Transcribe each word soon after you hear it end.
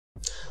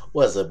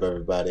What's up,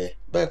 everybody?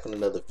 Back with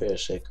another Fair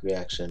Shake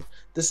reaction.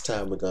 This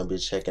time we're going to be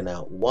checking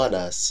out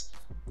OneUs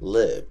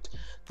Lived.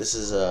 This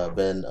has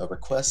been a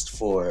request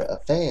for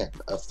a fan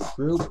of the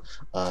group.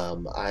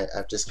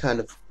 I've just kind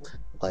of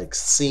like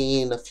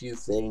seen a few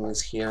things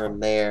here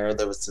and there.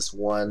 There was this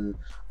one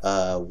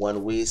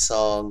we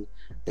song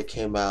that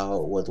came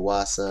out with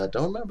Wasa.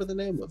 Don't remember the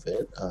name of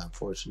it,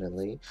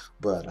 unfortunately,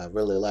 but I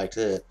really liked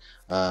it.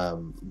 I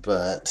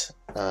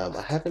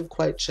haven't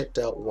quite checked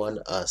out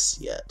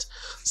OneUs yet,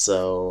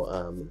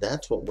 so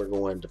that's what we're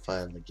going to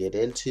finally get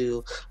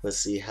into. Let's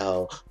see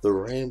how the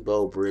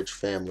Rainbow Bridge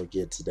family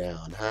gets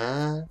down,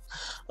 huh?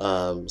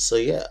 So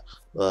yeah,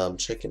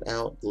 checking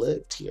out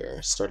Lived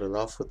here, starting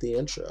off with the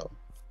intro.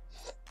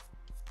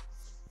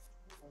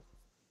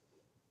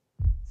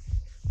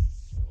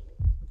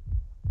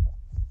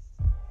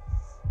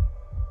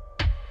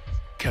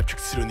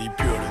 갑작스런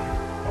이별은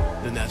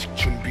난 아직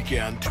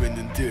준비가 안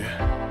됐는데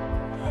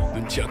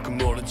넌 자꾸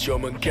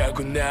멀어져만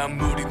가고 나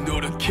아무리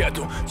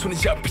노력해도 손에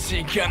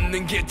잡히지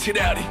않는 게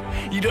차라리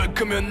이럴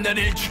거면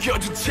나를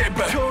죽여줘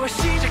제발 좋아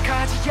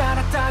시작하지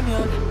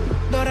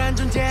않았다면 너란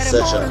존재를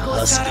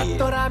모르고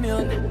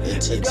살았더라면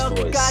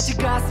이렇게까지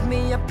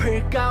가슴이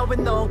아플까 왜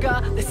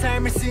너가 내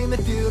삶을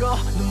스며들어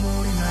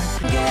눈물이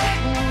날게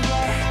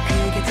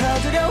그게 더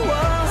두려워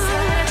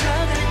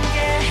사라져가는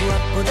게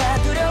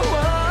무엇보다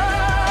두려워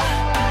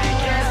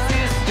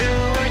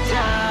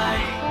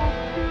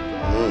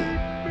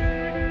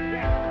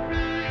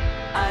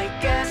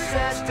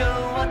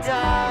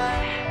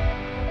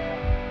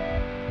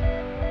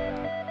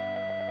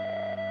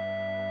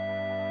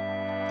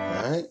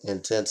Alright,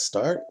 intense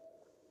start.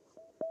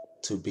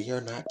 To be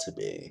or not to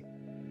be.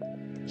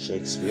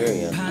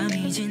 Shakespearean.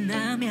 밤이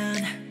지나면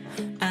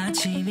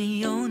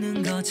아침이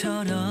오는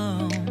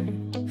것처럼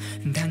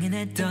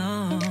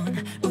당연했던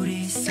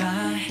우리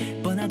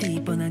사이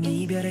뻔하디 뻔한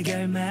이별의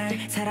결말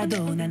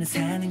살아도 나는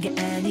사는 게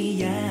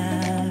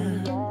아니야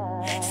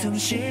숨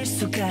쉴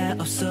수가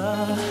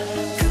없어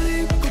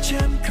그리고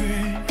참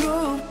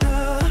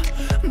괴롭다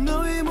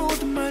너의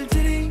모든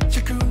말들이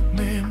자꾸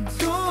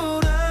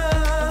맴돌아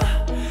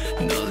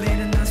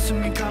널리는 난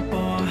숨이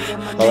가빠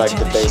I like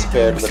the bass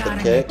paired with the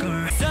kick.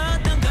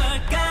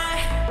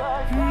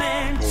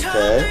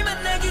 Okay.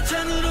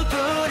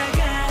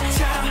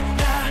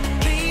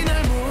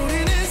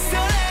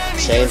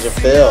 Change of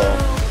feel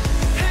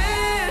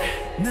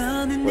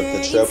with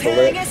the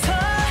triplet.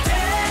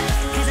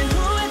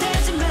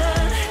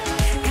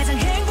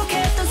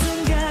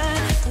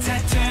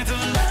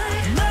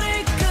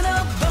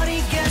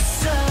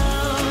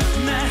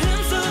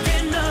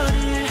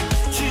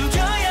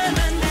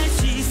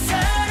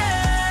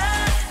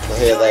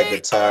 Hear that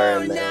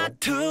guitar in there,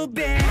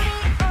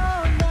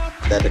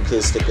 that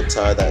acoustic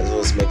guitar that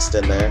was mixed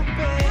in there.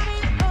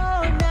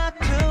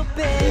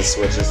 It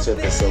switches to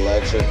this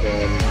electric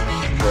and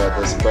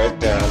this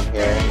breakdown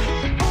here.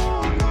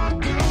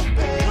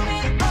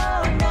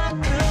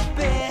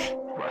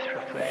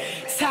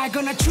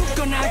 살거나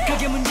죽거나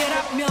그게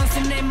문제라면서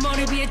내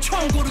머리 위에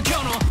총구를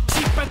겨눠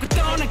짓밟고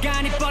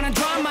떠나가니 뻔한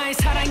드라마의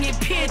사랑의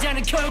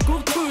피해자는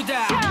결국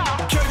둘다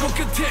결국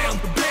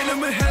끝엔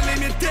베놈을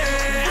흘리는 때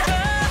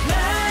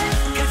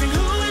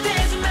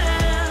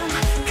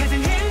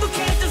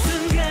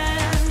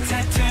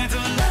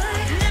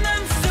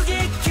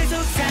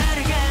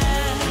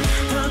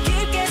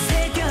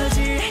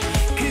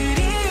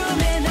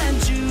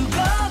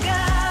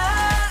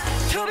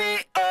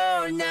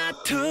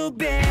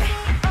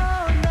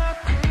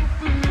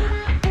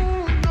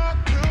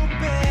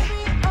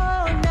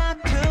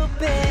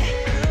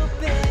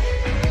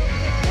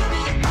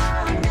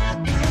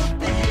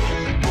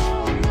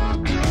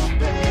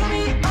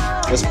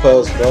This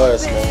pose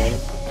bars, man.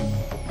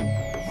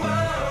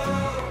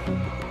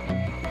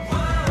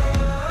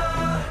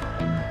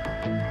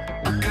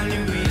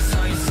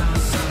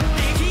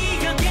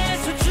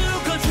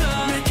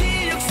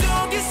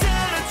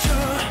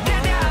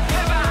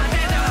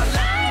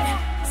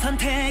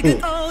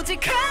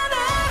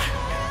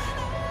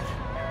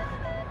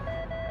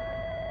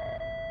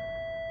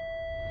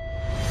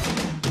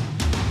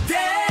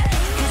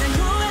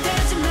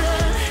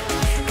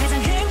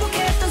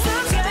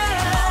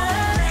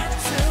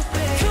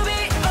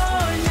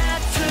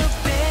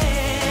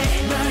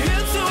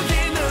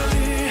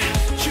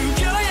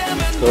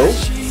 Cool.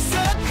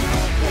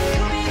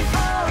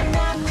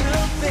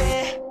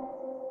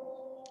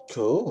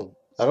 Cool.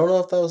 I don't know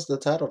if that was the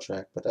title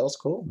track, but that was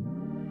cool.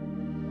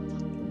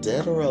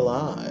 Dead or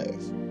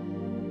Alive.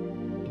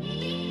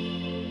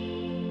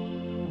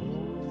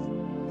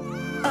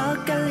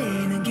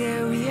 엇갈리는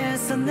길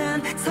위에서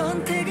난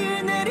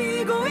선택을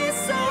내리고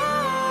있어.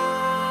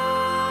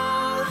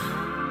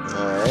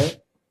 Alright.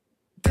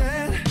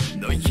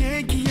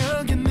 너의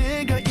기억에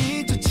내가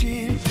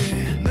잊혀질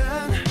때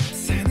난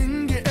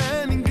사는 게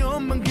아닌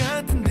것만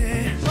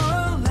같은데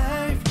All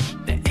life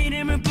내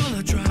이름을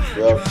불러줘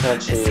Real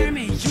country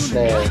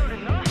snare.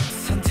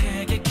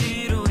 선택의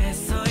기로에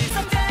서 있어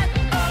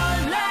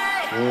All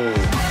life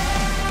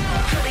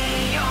To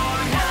be or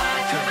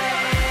not to be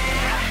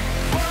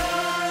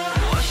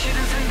무엇이든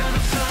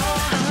상관없어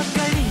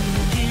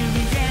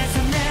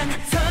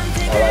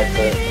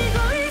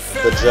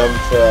the drum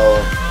fill.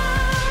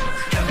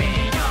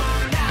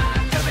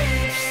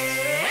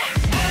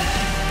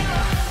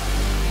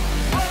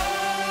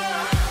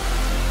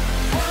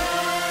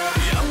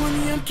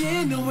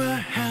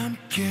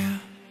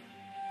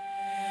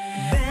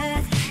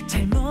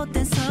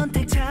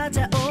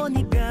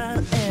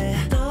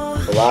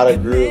 A lot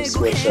of groove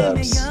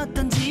switch-ups.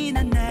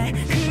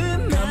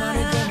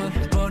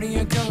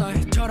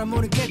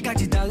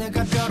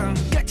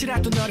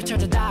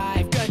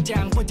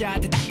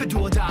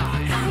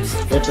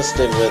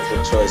 Interesting with the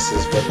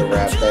choices with the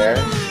rap there.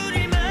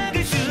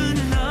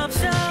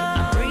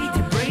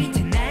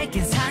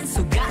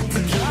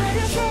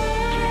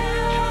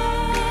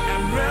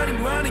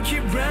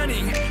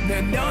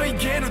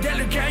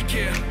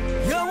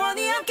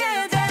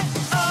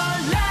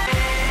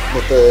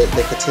 With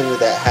they continue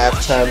that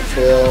halftime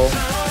feel,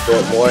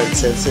 with more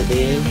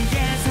intensity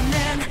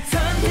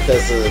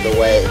because of the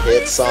way it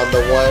hits on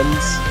the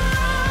ones.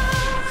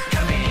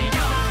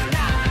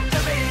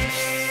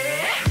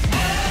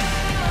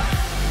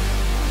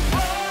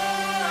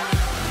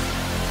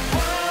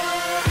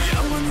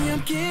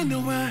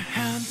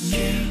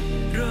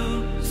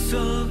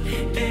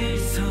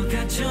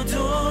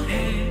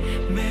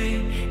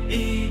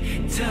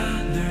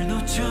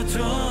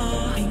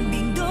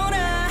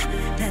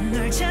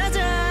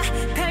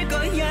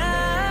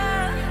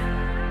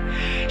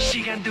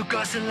 시간도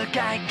거슬러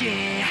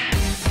갈게.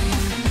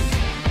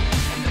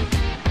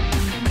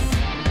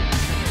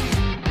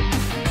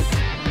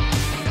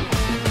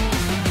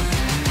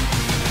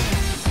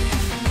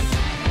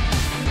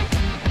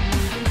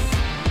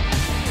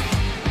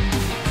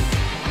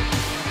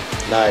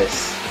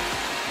 Nice.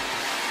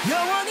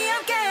 영원히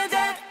함께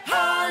된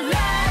whole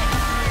life.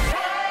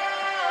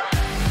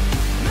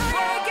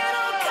 너에게로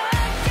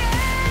갈게.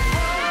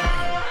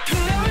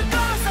 두려울 것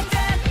없어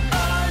that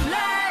whole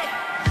life.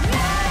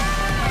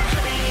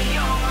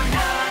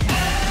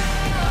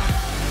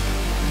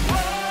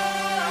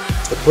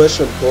 The push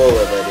and pull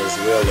of it is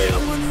really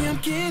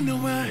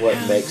what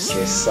makes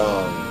this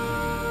song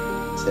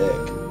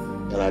tick,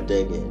 and I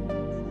dig it.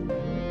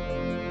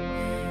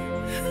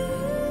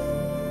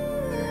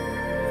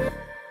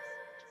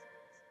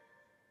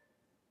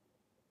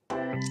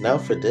 Now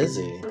for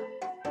Dizzy.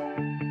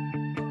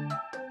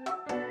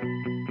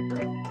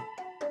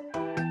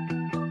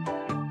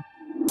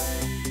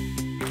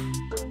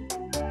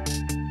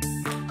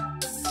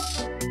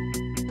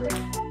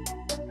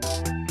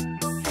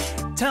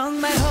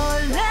 정말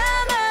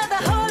혼란하다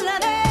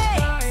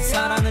혼란해.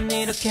 사랑은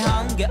이렇게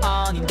한 게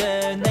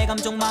아닌데 내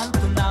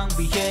감정만큼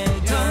낭비해.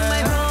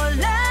 정말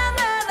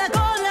혼란하다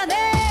곤란해.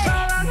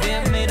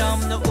 비밀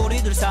없는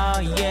우리들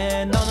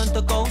사이에 너는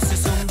또 곳을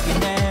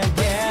숨기네.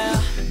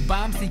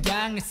 밤새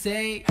양을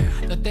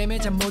너 때문에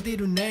잠 못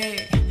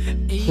이루네.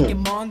 이게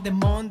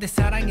뭔데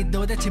사랑이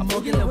도대체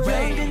뭐길래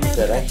왜.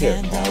 Did I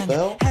hear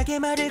cowbell? 하게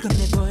말을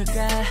건네볼까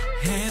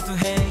해도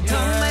해.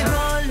 정말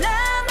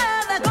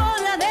혼란하다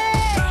곤란해.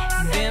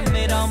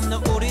 비밀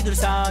없는 우리들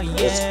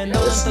사이에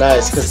It's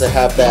nice because they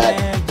have that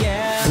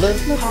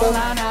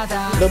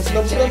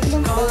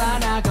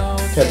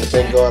kind of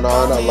thing going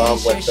on along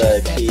with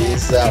the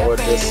keys that were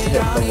just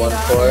hitting the one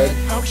chord.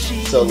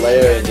 So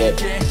layering it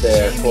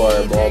there for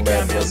a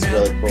moment was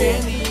really cool.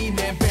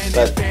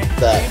 But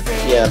that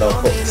piano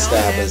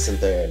stab isn't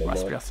there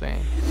anymore.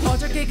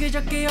 어저께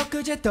그저께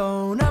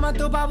엊그제도 나만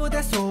또 바보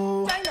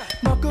됐어.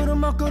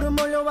 먹구름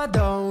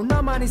몰려와도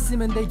너만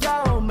있으면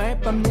돼요. 매일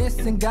밤 네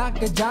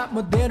생각에 잠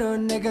못 들어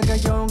내가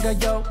가요.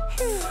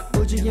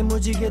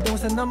 무지개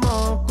동산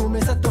넘어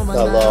꿈에서 또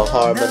만나. Got a little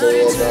harmony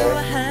in there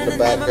in the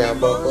background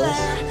vocals.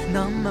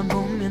 너만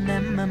보면 내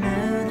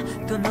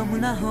맘은 또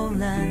너무나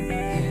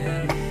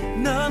혼란해.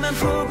 너만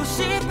보고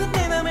싶은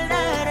내 맘을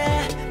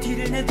알아.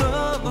 뒤를 내도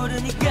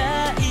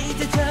모르니까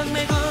이제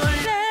정말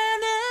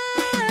곤란해.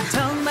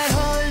 정말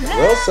혼란해.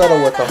 Real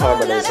subtle with the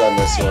harmonies on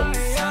this one.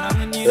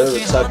 Those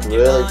are tucked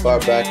really far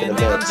back in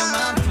the mix.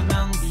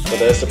 So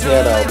there's the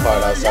piano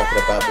part I was talking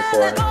about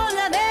before.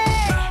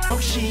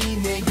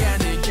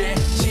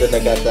 Then I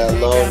got that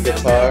lone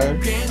guitar.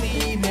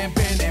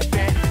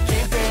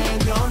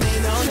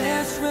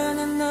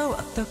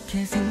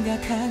 어떻게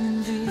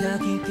생각하는지 더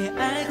깊게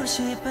알고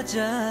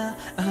싶어져.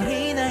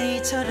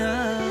 어린아이처럼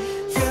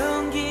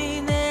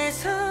용기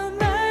내서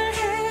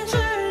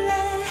말해줄래.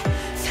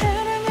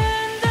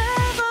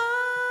 사랑한다고.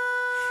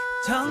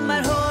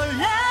 정말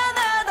혼란해.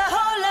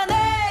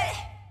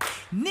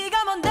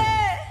 네가 뭔데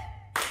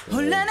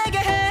혼란하게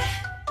해.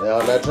 Yeah,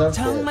 on that drum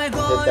정말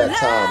hit that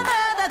tom.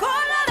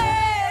 곤란해.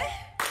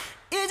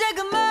 이제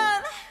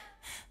그만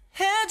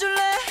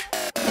해줄래.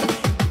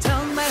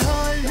 정말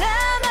혼란해.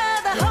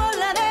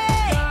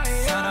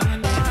 사랑은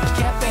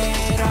이렇게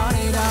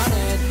빼러리러네.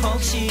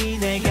 혹시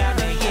내가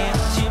너의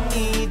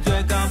짐이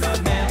될 거면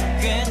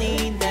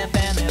괜히 내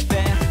뱀에 빼.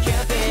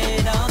 Keep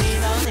it on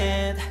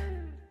it.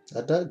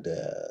 I dug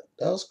that.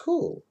 That was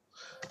cool.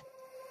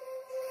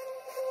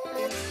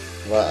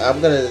 Well,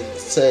 I'm gonna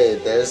say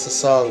there's a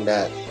song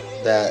that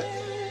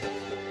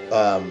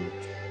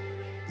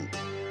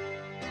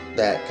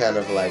kind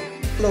of like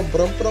blum,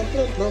 blum, blum,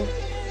 blum, blum,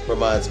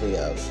 reminds me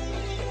of.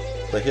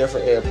 But here for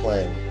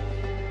Airplane.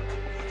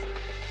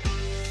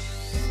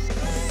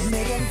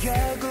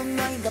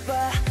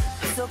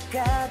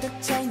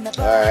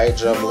 Alright,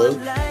 drum loop.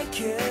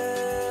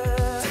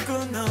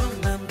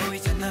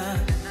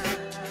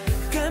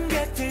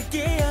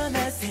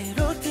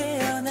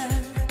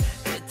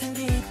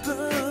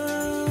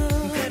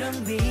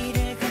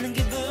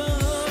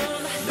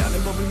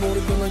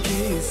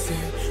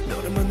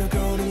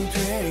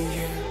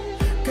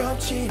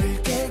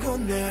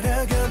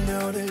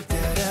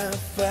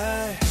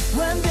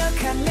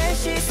 완벽한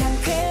날씨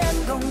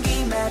상쾌한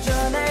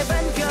공기마저 날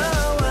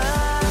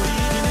반겨와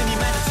우리 눈이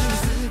마주친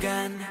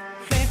순간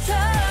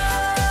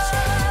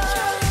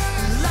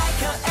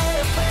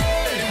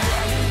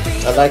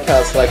I like how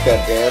it's like a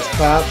dance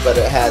pop, but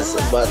it has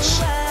much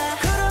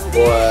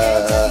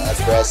more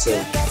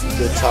aggressive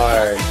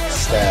guitar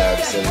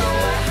stabs in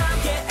there.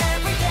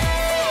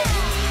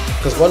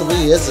 Because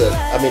OneUs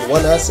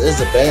is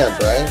a band,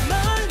 right?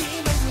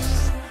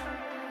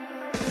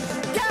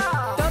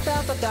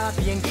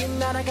 비행기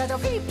날아가다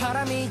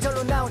휘바람이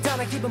절로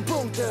나오잖아 기분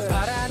붕뜨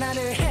파란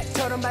하늘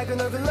해처럼 맑은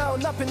얼굴로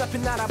높이 높이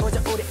날아보자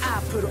우리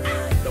앞으로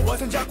너와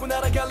손 잡고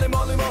날아갈래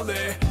멀리 멀리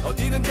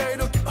어디든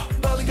데리러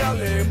멀리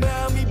갈래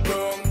마음이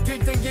붕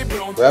들뜬 기분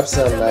Rap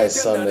sound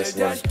nice on this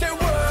one.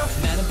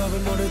 나는 법을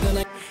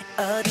모르던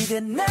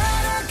어디든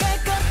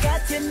날아갈 것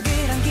같은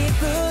그런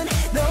기분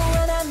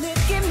너와 나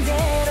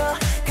느낌대로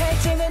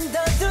갈증은 더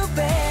두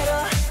배로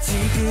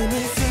지금 이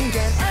순간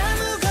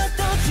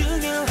아무것도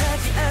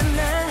중요하지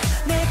않아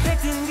내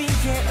발등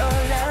위에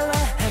올라와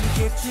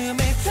함께쯤을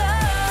더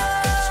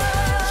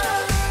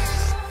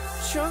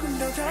조금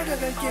더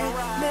다가갈게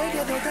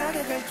내가 더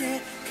다가갈게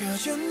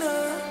Cause you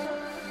know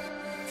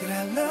that I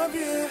love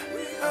you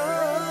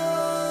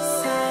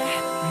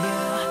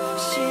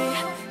살며시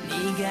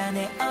네가 내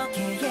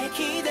어깨에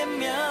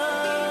기대면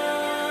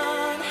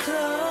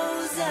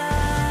Close up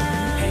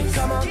Hey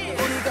come on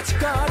우리 같이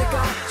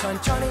걸어가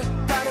천천히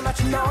발을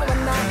맞춘 너와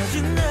나 Cause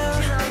you know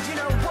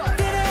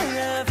that I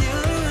love you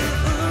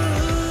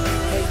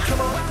Hey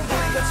come on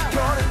우리 같이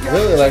걸어가 I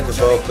really like the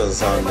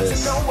vocals on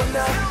this.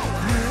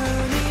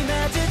 눈이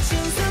마주친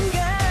순간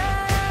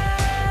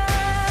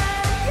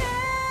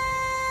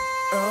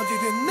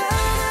어디든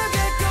날아갈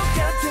것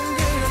같은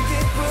그런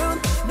기분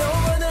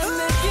너와 나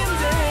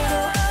느낌대로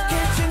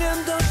결정은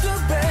더 두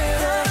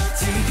배로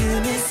지금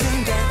이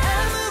순간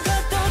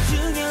아무것도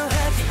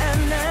중요하지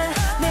않아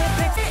내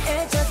백대에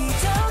저기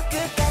저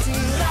끝까지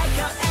Like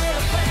an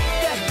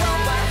airplane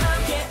너와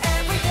함께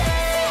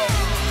everyday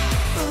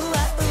우와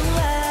우와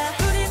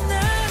우리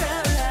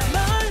날아올라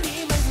멀리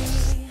멀리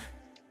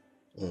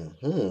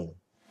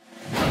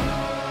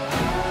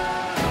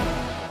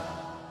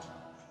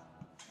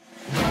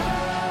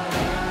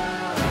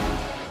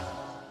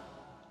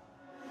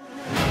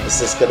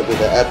This is gonna be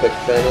the epic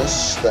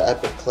finish, the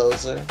epic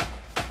closer.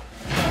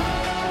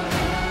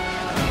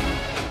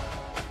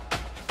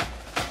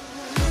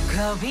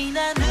 겁이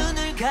나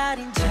눈을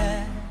가린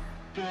채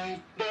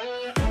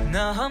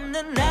너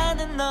없는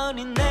나는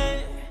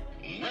어린애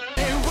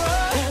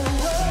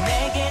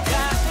내게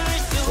닿을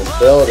수 Let's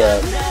build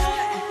up.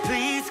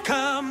 Please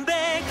come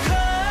back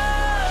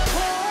home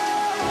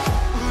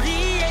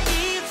우리의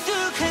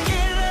익숙한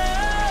길로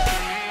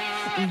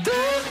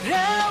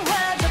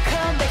돌아와줘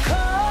come back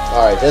home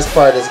Alright, this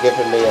part is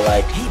giving me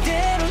like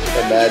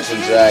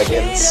Imagine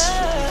Dragons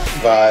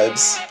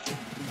vibes.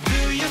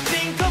 Do you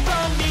think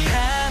about me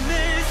밤을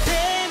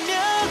새며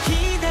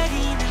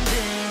기다리는데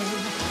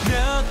몇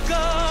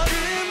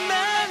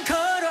걸음만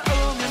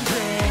걸어오면 돼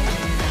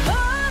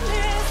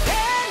어느새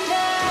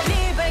날이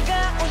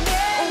밝아오네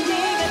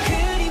네가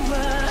그리워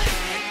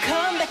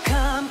Come back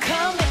home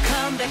come back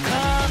come back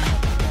home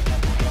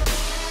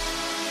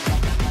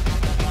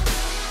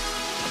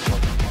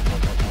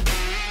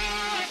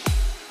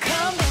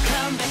Come back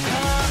come back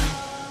home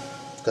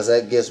Because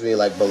that gives me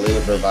like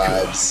Believer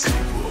vibes.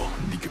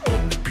 네가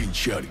없는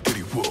빈자리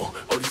그리워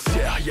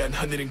어느새 하얀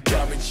하늘은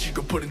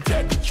까매지고 푸른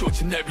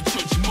달빛조차 날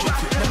비추지 못해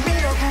난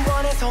밀어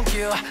구원의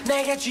손길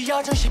내게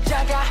쥐어준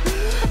십자가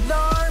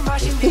널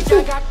마신 네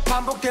자각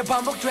반복돼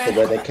반복돼 The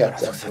way they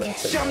kept that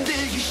flexing.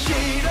 잠들기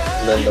싫어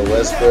And then the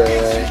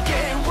whispering.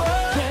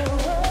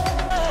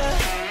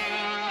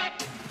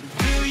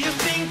 Do you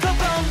think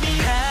about me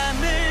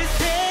밤을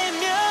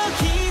새며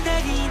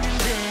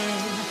기다리는데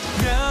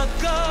몇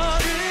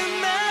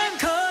걸음만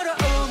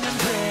걸어오면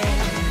돼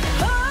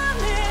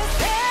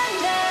어느새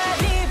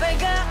날이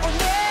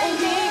밝아오네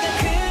네가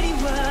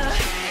그리워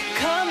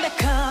Come back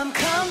home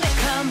come back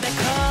come back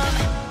home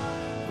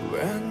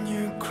When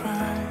you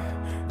cry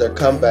Their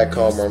comeback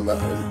home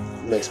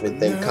makes me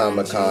think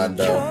Comic-Con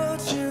though.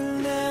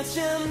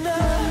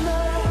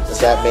 Does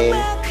that mean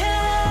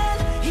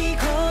이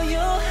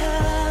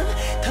고요함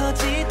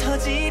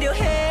터지려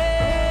해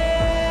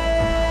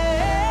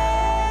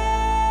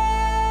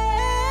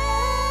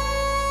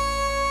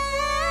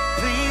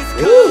Please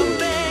come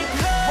back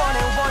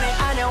원해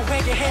안녕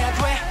회개해야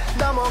돼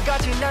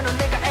넘어가지 나는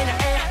내가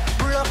애나애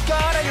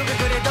불러가라 여기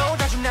그래도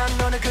다시 난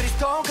너는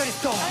그리스도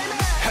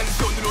한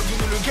손으로 두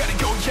눈을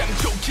가리고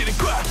양쪽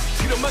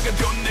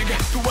막아도 내가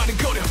또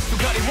아른거려 또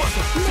가리워서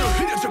또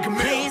흐려져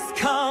금메 Please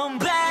come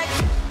back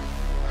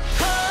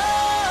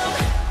home.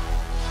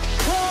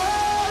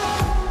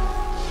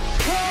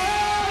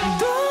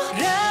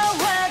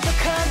 돌아와줘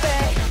come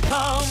back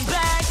come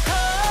back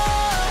home.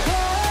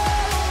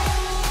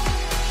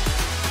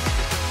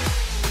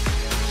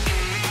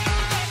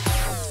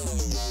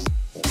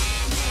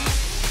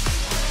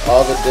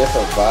 All the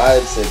different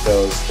vibes it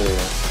goes through.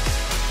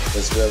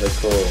 It's really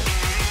cool.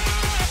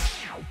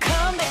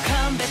 Come back,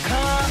 come back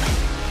home.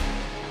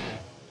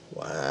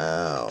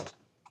 Wow.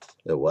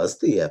 It was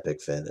the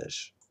epic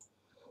finish.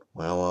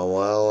 Wow, wow,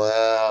 wow,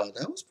 wow.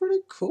 That was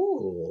pretty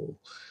cool.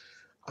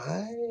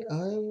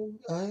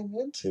 I'm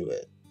into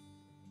it.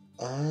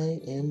 I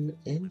am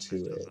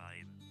into it.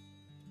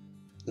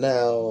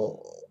 Now,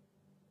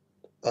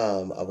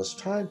 I was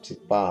trying to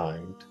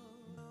find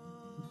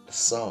the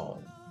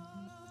song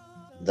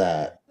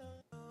that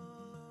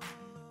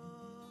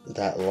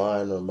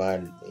line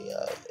reminded me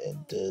of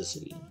in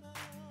Dizzy,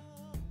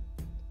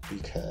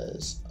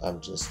 because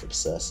I'm just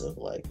obsessive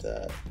like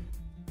that.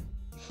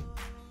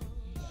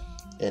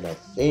 And I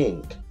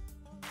think,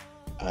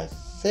 I'm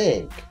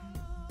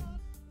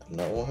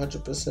not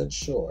 100%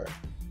 sure,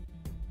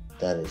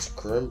 that is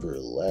Creme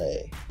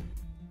Brulee.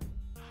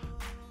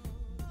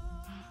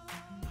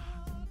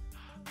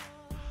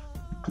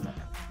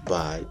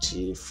 By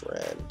G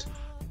Friend.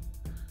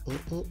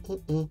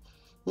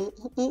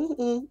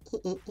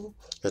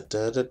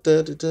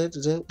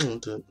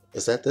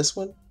 Is that this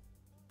one?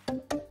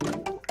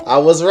 I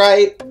was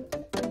right.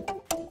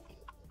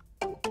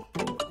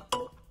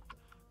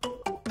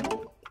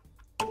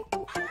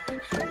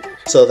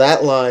 So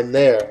that line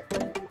there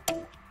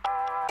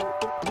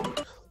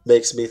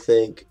makes me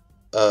think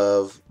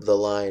of the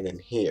line in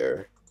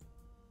here.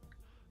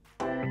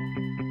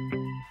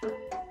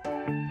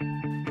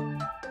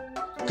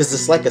 Because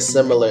it's like a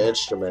similar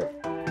instrument.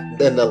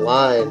 And the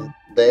line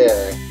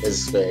there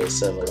is very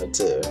similar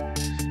too.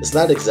 It's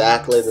not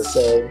exactly the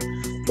same,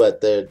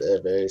 but they're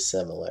very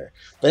similar.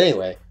 But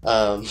anyway,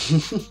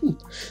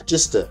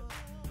 just a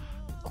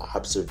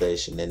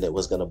observation, and it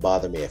was going to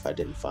bother me if I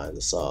didn't find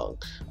the song.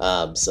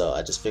 So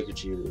I just figured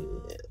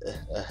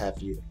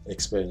have you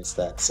experience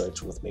that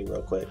search with me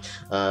real quick.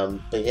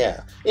 But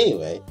yeah,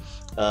 anyway,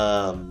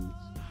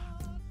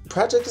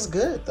 project is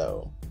good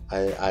though.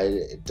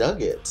 I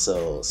dug it.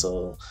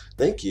 So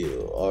thank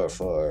you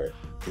for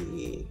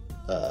the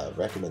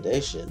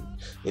recommendation.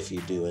 If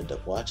you do end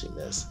up watching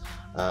this,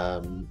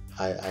 I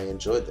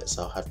enjoyed this.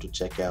 I'll have to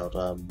check out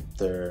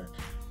their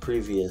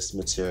previous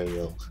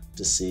material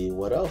to see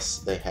what else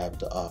they have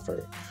to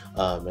offer,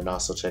 and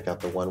also check out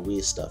the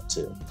OneUs stuff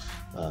too.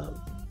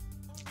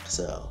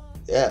 So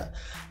yeah,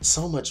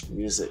 so much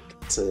music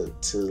to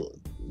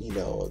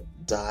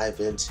dive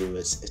into.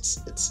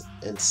 It's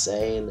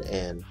insane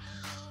and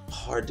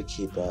hard to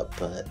keep up,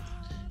 but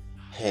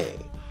hey,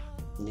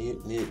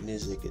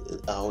 music,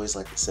 I always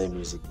like to say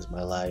music is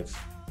my life,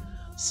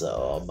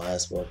 so I might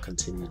as well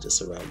continue to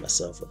surround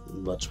myself with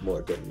much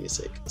more good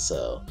music.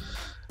 So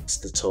it's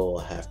the toll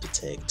I have to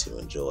take to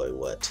enjoy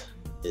what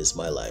is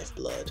my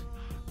lifeblood.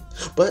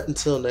 But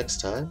until next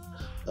time,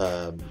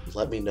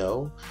 let me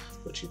know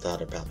what you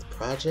thought about the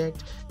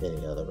project,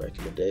 any other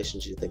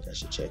recommendations you think I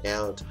should check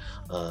out,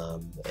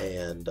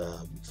 and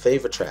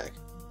favorite track.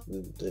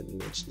 Didn't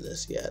mention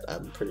this yet.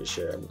 I'm pretty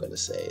sure I'm going to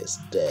say it's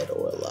Dead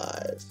or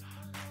Alive.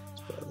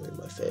 It's probably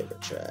my favorite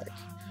track.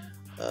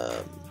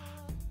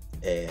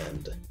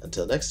 And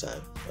until next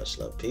time, much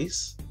love,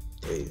 peace.